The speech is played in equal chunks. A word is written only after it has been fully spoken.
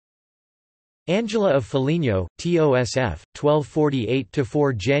Angela of Foligno, TOSF,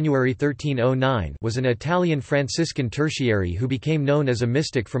 1248–4 January 1309 was an Italian Franciscan tertiary who became known as a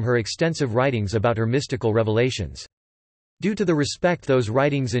mystic from her extensive writings about her mystical revelations. Due to the respect those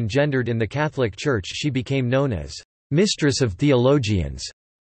writings engendered in the Catholic Church, she became known as Mistress of Theologians.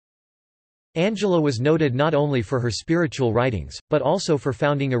 Angela was noted not only for her spiritual writings, but also for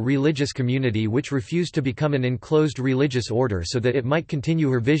founding a religious community which refused to become an enclosed religious order so that it might continue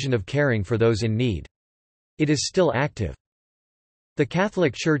her vision of caring for those in need. It is still active. The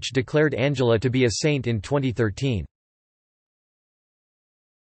Catholic Church declared Angela to be a saint in 2013.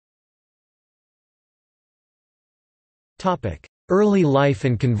 Early life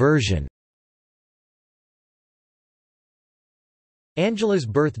and conversion. Angela's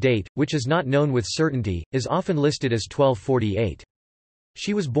birth date, which is not known with certainty, is often listed as 1248.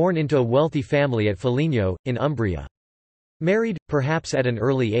 She was born into a wealthy family at Foligno, in Umbria. Married, perhaps at an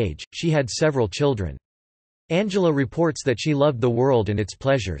early age, she had several children. Angela reports that she loved the world and its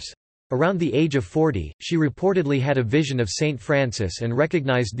pleasures. Around the age of 40, she reportedly had a vision of Saint Francis and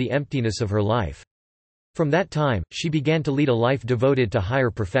recognized the emptiness of her life. From that time, she began to lead a life devoted to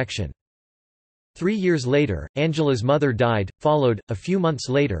higher perfection. 3 years later, Angela's mother died, followed, a few months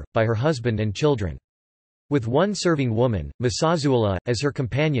later, by her husband and children. With one serving woman, Massazuola, as her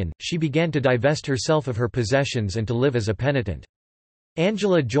companion, she began to divest herself of her possessions and to live as a penitent.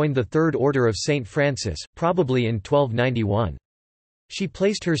 Angela joined the Third Order of St. Francis, probably in 1291. She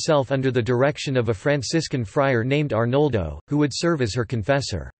placed herself under the direction of a Franciscan friar named Arnoldo, who would serve as her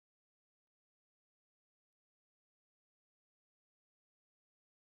confessor.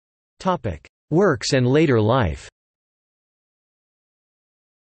 Works and later life.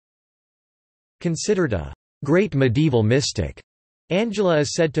 Considered a great medieval mystic, Angela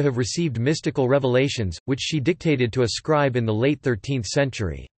is said to have received mystical revelations, which she dictated to a scribe in the late 13th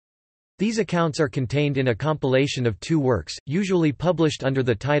century. These accounts are contained in a compilation of 2 works, usually published under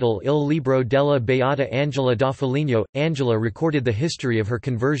the title Il Libro della Beata Angela da Foligno. Angela recorded the history of her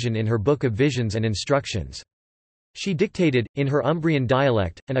conversion in her Book of Visions and Instructions. She dictated, in her Umbrian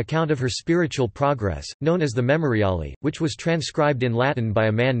dialect, an account of her spiritual progress, known as the Memoriale, which was transcribed in Latin by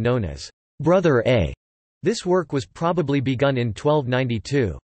a man known as Brother A. This work was probably begun in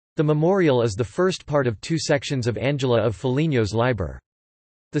 1292. The Memorial is the first part of 2 sections of Angela of Foligno's Liber.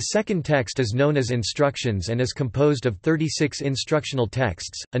 The second text is known as Instructions and is composed of 36 instructional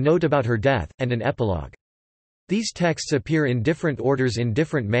texts, a note about her death, and an epilogue. These texts appear in different orders in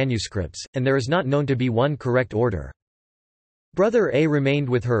different manuscripts, and there is not known to be one correct order. Brother A remained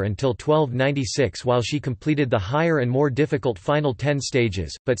with her until 1296 while she completed the higher and more difficult final 10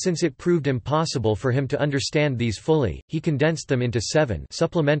 stages, but since it proved impossible for him to understand these fully, he condensed them into 7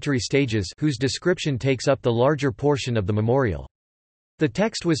 supplementary stages whose description takes up the larger portion of the memorial. The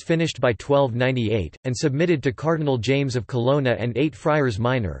text was finished by 1298, and submitted to Cardinal James of Colonna and 8 friars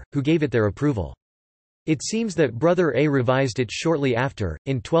minor, who gave it their approval. It seems that Brother A revised it shortly after,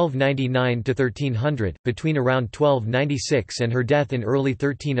 in 1299–1300, between around 1296 and her death in early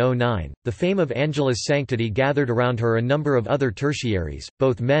 1309. The fame of Angela's sanctity gathered around her a number of other tertiaries,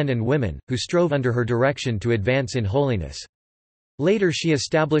 both men and women, who strove under her direction to advance in holiness. Later she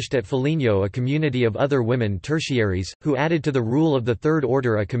established at Foligno a community of other women tertiaries, who added to the rule of the Third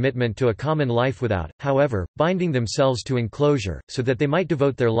Order a commitment to a common life without, however, binding themselves to enclosure, so that they might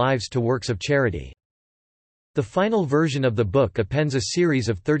devote their lives to works of charity. The final version of the book appends a series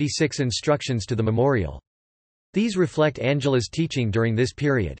of 36 instructions to the memorial. These reflect Angela's teaching during this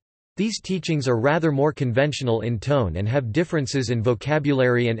period. These teachings are rather more conventional in tone and have differences in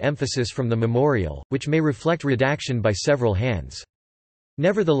vocabulary and emphasis from the memorial, which may reflect redaction by several hands.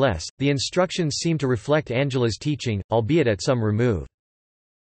 Nevertheless, the instructions seem to reflect Angela's teaching, albeit at some remove.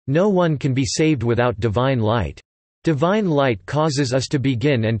 No one can be saved without divine light. Divine light causes us to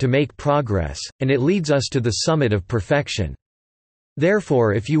begin and to make progress, and it leads us to the summit of perfection.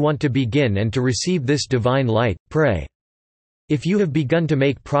 Therefore, if you want to begin and to receive this divine light, pray. If you have begun to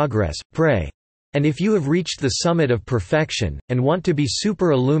make progress, pray. And if you have reached the summit of perfection, and want to be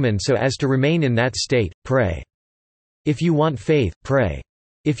super-illumined so as to remain in that state, pray. If you want faith, pray.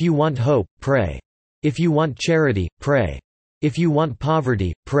 If you want hope, pray. If you want charity, pray. If you want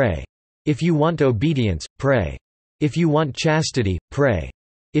poverty, pray. If you want obedience, pray. If you want chastity, pray.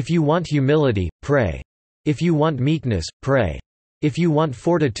 If you want humility, pray. If you want meekness, pray. If you want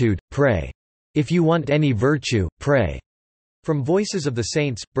fortitude, pray. If you want any virtue, pray. From Voices of the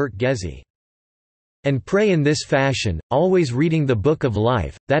Saints, Bert Gezi. And pray in this fashion, always reading the Book of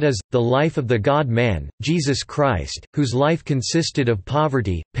Life, that is, the life of the God-man, Jesus Christ, whose life consisted of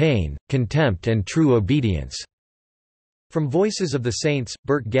poverty, pain, contempt and true obedience." From Voices of the Saints,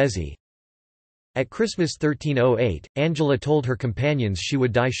 Bert Gezi. At Christmas 1308, Angela told her companions she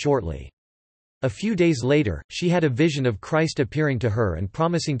would die shortly. A few days later, she had a vision of Christ appearing to her and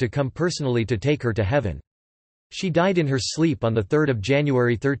promising to come personally to take her to heaven. She died in her sleep on 3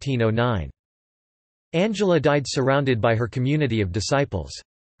 January 1309. Angela died surrounded by her community of disciples.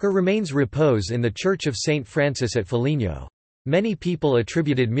 Her remains repose in the Church of St. Francis at Foligno. Many people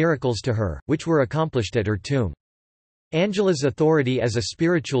attributed miracles to her, which were accomplished at her tomb. Angela's authority as a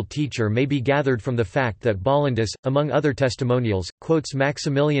spiritual teacher may be gathered from the fact that Bollandus, among other testimonials, quotes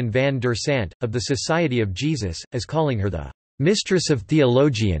Maximilian van der Sant, of the Society of Jesus, as calling her the mistress of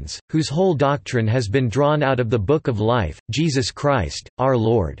theologians, whose whole doctrine has been drawn out of the Book of Life, Jesus Christ, our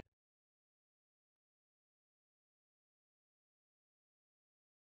Lord.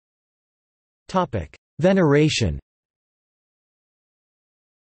 Veneration.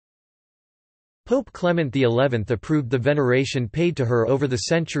 Pope Clement XI approved the veneration paid to her over the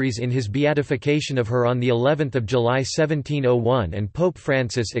centuries in his beatification of her on the 11th of July 1701, and Pope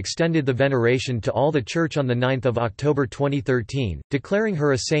Francis extended the veneration to all the Church on the 9th of October 2013, declaring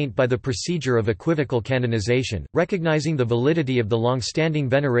her a saint by the procedure of equivocal canonization, recognizing the validity of the long-standing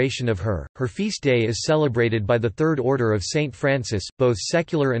veneration of her. Her feast day is celebrated by the Third Order of Saint Francis, both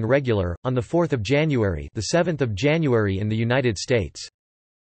secular and regular, on the 4th of January, the 7th of January in the United States.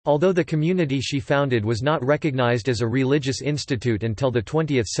 Although the community she founded was not recognized as a religious institute until the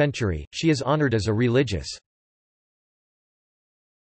 20th century, she is honored as a religious